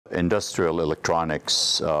Industrial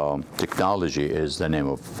Electronics Technology is the name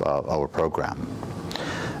of our program.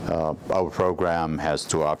 Our program has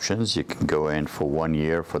two options. You can go in for 1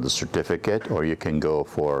 year for the certificate, or you can go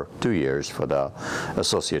for 2 years for the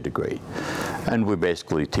associate degree. And we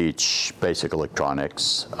basically teach basic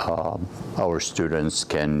electronics. Our students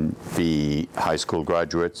can be high school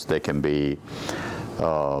graduates, they can be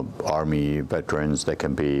Army veterans, they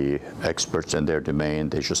can be experts in their domain,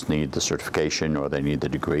 they just need the certification or they need the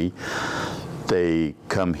degree. They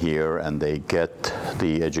come here and they get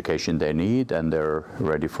the education they need and they're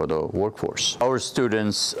ready for the workforce. Our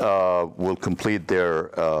students will complete their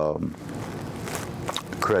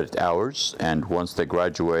credit hours, and once they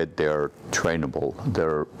graduate, they're trainable.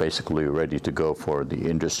 They're basically ready to go for the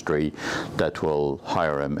industry that will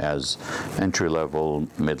hire them as entry-level,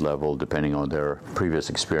 mid-level, depending on their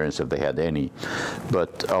previous experience, if they had any.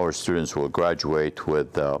 But our students will graduate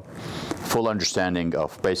with full understanding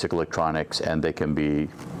of basic electronics, and they can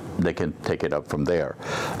take it up from there.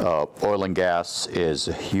 Oil and gas is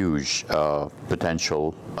a huge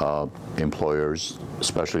potential employers,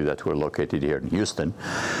 especially that we're located here in Houston,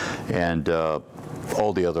 and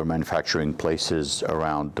all the other manufacturing places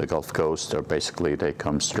around the Gulf Coast are basically, they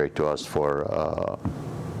come straight to us for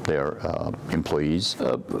their employees.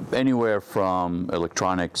 Anywhere from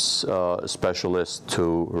electronics specialist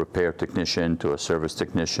to repair technician to a service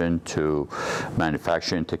technician to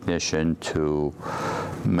manufacturing technician to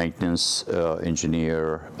maintenance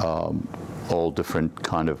engineer, all different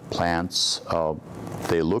kind of plants.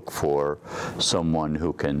 They look for someone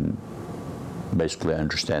who can basically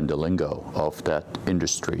understand the lingo of that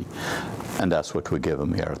industry. And that's what we give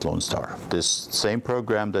them here at Lone Star. This same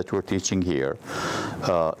program that we're teaching here,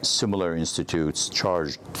 similar institutes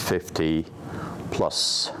charge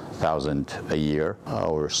 $50,000+ a year.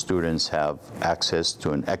 Our students have access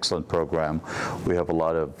to an excellent program. We have a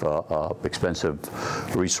lot of expensive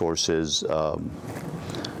resources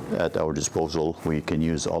at our disposal. We can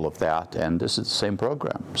use all of that, and this is the same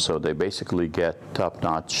program. So they basically get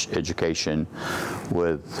top-notch education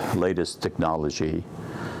with latest technology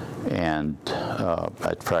and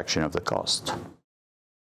at fraction of the cost.